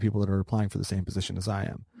 150 people that are applying for the same position as I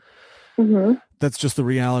am. Mm-hmm. That's just the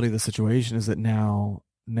reality of the situation, is that now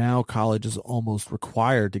college is almost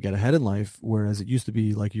required to get ahead in life, whereas it used to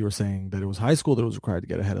be, like you were saying, that it was high school that was required to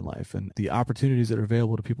get ahead in life. And the opportunities that are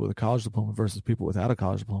available to people with a college diploma versus people without a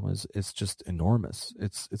college diploma is just enormous.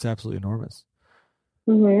 It's absolutely enormous.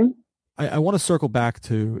 Mm-hmm. I want to circle back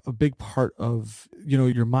to a big part of,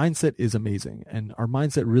 your mindset is amazing, and our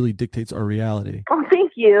mindset really dictates our reality. Oh,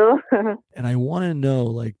 thank you. And I want to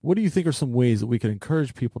know, what do you think are some ways that we can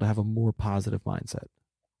encourage people to have a more positive mindset?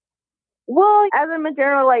 Well, as in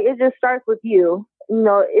general, it just starts with you.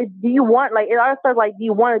 Do you want, it all starts do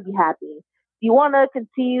you want to be happy? you want to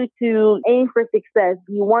continue to aim for success?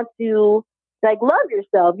 Do you want to love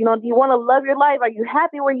yourself? Do you want to love your life? Are you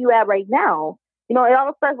happy where you at right now? It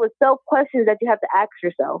all starts with self-questions that you have to ask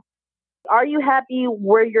yourself. Are you happy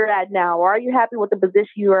where you're at now? Or are you happy with the position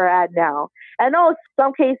you are at now? I know in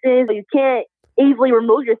some cases you can't easily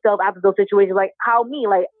remove yourself out of those situations. Like how me,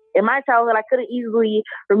 in my childhood, I couldn't easily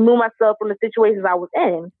remove myself from the situations I was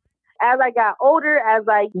in. As I got older, as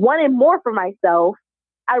I wanted more for myself,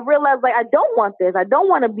 I realized I don't want this. I don't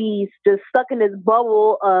want to be just stuck in this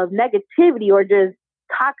bubble of negativity or just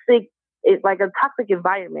toxic. It's like a toxic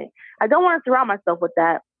environment. I don't want to surround myself with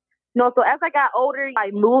that. So as I got older,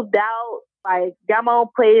 I moved out. I got my own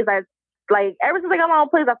place. Ever since I got my own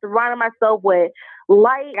place, I surrounded myself with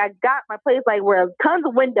light. I got my place where tons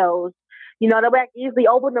of windows, that way I can easily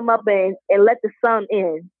open them up and let the sun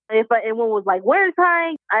in. And when it was winter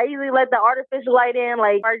time, I easily let the artificial light in,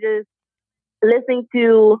 or just listening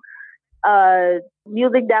to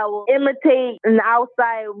music that will imitate an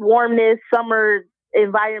outside warmness, summer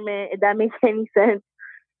environment, if that makes any sense.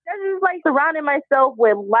 That's just surrounding myself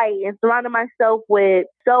with light and surrounding myself with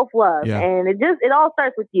self-love. Yeah. And it all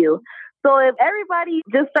starts with you. So if everybody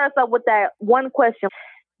just starts up with that one question,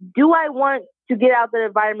 do I want to get out the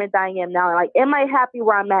environment that I am now? Am I happy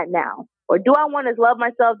where I'm at now? Or do I want to love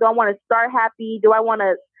myself? Do I want to start happy? Do I want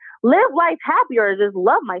to live life happy or just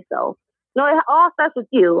love myself? It all starts with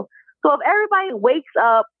you. So if everybody wakes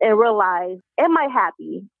up and realize, am I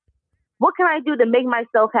happy? What can I do to make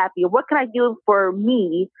myself happy? What can I do for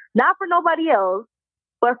me? Not for nobody else,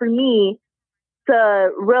 but for me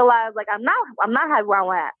to realize I'm not happy where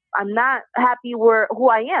I'm at. I'm not happy who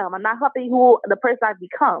I am. I'm not happy who the person I've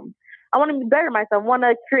become. I want to better myself. I want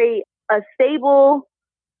to create a stable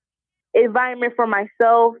environment for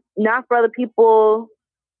myself, not for other people.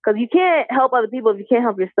 Because you can't help other people if you can't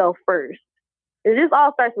help yourself first. It just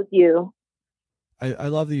all starts with you. I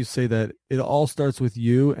love that you say that it all starts with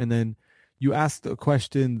you, and then you asked a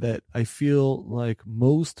question that I feel like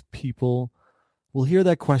most people will hear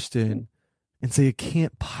that question and say it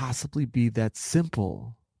can't possibly be that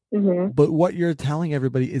simple. Mm-hmm. But what you're telling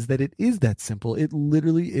everybody is that it is that simple. It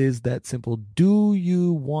literally is that simple. Do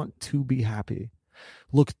you want to be happy?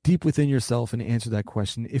 Look deep within yourself and answer that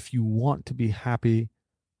question. If you want to be happy,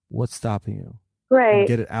 what's stopping you? Right. And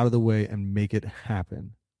get it out of the way and make it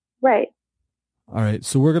happen. Right. All right.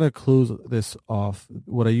 So we're going to close this off.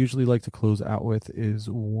 What I usually like to close out with is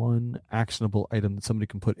one actionable item that somebody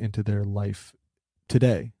can put into their life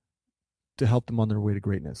today to help them on their way to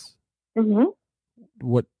greatness. Mm-hmm.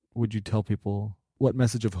 What would you tell people? What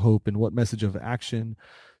message of hope and what message of action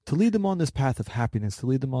to lead them on this path of happiness, to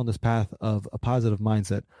lead them on this path of a positive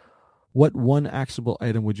mindset? What one actionable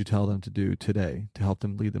item would you tell them to do today to help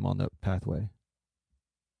them lead them on that pathway?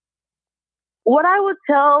 What I would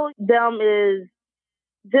tell them is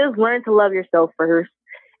just learn to love yourself first.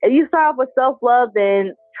 If you start off with self-love,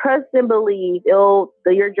 then trust and believe your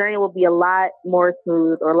journey will be a lot more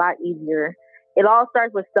smooth or a lot easier. It all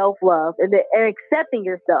starts with self-love and accepting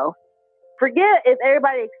yourself. Forget if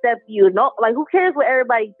everybody accepts you. No, who cares what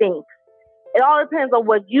everybody thinks? It all depends on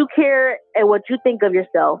what you care and what you think of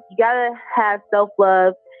yourself. You gotta have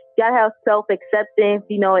self-love. You gotta have self-acceptance.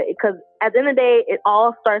 Because at the end of the day, it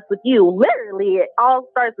all starts with you. Literally, it all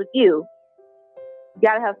starts with you. You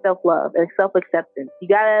gotta have self-love and self-acceptance. You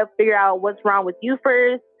gotta figure out what's wrong with you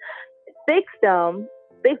first. Fix them.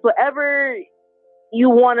 Fix whatever you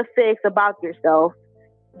want to fix about yourself.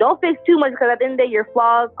 Don't fix too much, because at the end of the day, your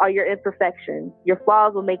flaws are your imperfections. Your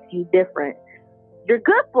flaws will make you different. Your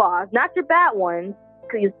good flaws, not your bad ones,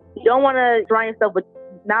 because you don't want to surround yourself with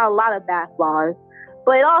not a lot of bad flaws.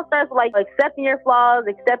 But it all starts with accepting your flaws,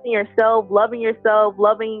 accepting yourself,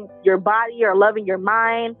 loving your body, or loving your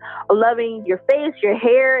mind, or loving your face, your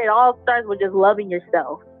hair. It all starts with just loving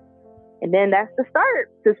yourself. And then that's the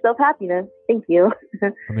start to self-happiness. Thank you.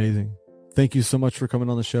 Amazing. Thank you so much for coming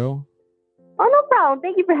on the show. Oh, no problem.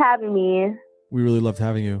 Thank you for having me. We really loved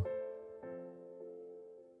having you.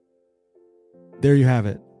 There you have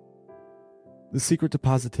it. The secret to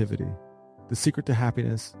positivity, the secret to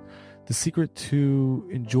happiness, the secret to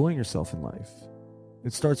enjoying yourself in life.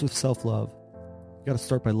 It starts with self-love. You got to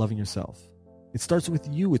start by loving yourself. It starts with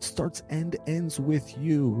you. It starts and ends with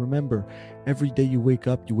you. Remember, every day you wake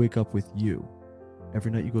up with you.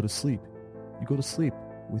 Every night you go to sleep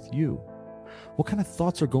with you. What kind of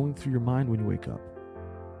thoughts are going through your mind when you wake up?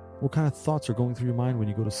 What kind of thoughts are going through your mind when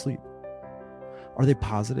you go to sleep? Are they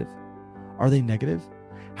positive? Are they negative?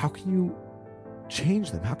 How can you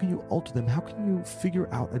change them? How can you alter them? How can you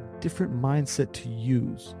figure out a different mindset to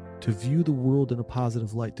use to view the world in a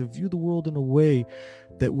positive light, to view the world in a way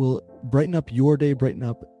that will brighten up your day, brighten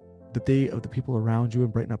up the day of the people around you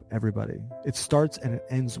and brighten up everybody. It starts and it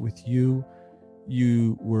ends with you.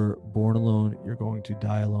 You were born alone. You're going to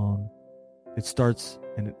die alone. It starts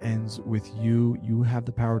and it ends with you. You have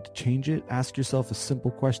the power to change it. Ask yourself a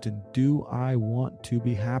simple question. Do I want to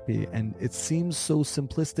be happy? And it seems so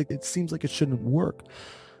simplistic. It seems like it shouldn't work,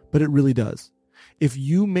 but it really does. If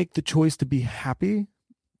you make the choice to be happy,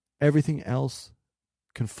 everything else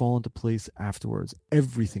can fall into place afterwards.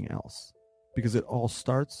 Everything else. Because it all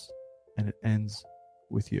starts and it ends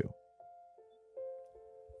with you.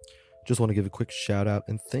 Just want to give a quick shout out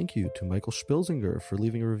and thank you to Michael Spilzinger for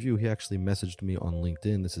leaving a review. He actually messaged me on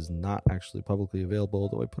LinkedIn. This is not actually publicly available,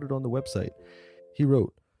 although I put it on the website. He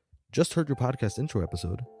wrote, "Just heard your podcast intro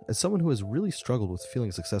episode. As someone who has really struggled with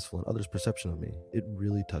feeling successful in others' perception of me, it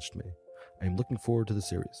really touched me. I am looking forward to the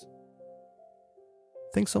series."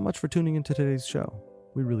 Thanks so much for tuning into today's show.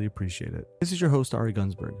 We really appreciate it. This is your host, Ari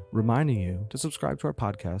Gunsberg, reminding you to subscribe to our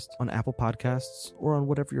podcast on Apple Podcasts or on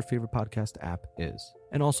whatever your favorite podcast app is.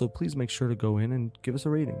 And also, please make sure to go in and give us a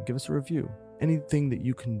rating, give us a review. Anything that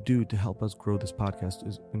you can do to help us grow this podcast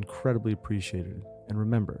is incredibly appreciated. And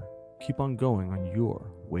remember, keep on going on your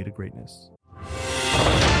way to greatness.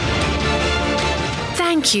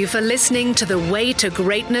 Thank you for listening to the Way to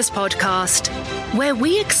Greatness podcast, where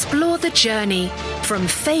we explore the journey from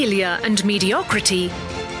failure and mediocrity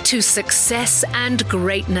to success and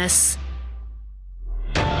greatness.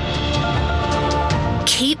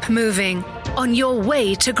 Keep moving on your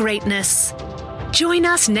way to greatness. Join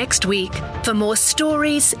us next week for more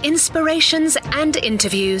stories, inspirations, and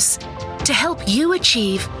interviews to help you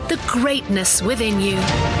achieve the greatness within you.